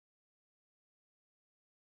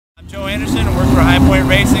I'm Joe Anderson. I work for High Point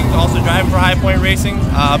Racing, also driving for High Point Racing.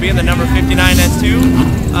 I'll be in the number 59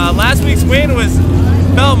 S2. Last week's win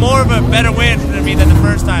felt more of a better win for me than the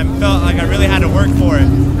first time. It felt like I really had to work for it.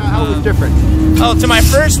 How was different? Oh, to my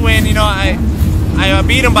first win, you know, I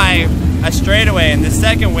beat him by a straightaway, and the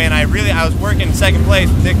second win, I was working second place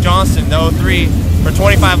with Nick Johnston, the 03, for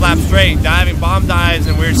 25 laps straight, diving bomb dives,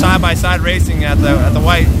 and we were side by side racing at the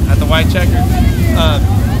white checker.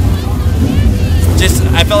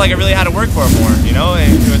 I felt like I really had to work for it more, you know.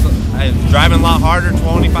 I was driving a lot harder,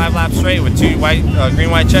 25 laps straight with two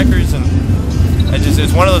green-white checkers, and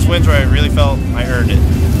it's one of those wins where I really felt I earned it.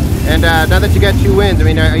 And now that you got 2 wins, I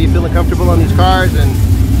mean, are you feeling comfortable on these cars, and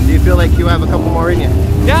do you feel like you have a couple more in you?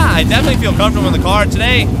 Yeah, I definitely feel comfortable in the car.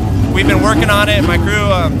 Today, we've been working on it. My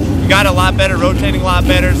crew got a lot better, rotating a lot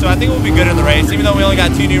better, so I think we'll be good in the race. Even though we only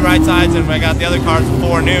got 2 new right sides and I got the other cars with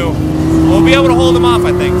 4 new, we'll be able to hold them off,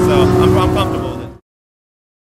 I think.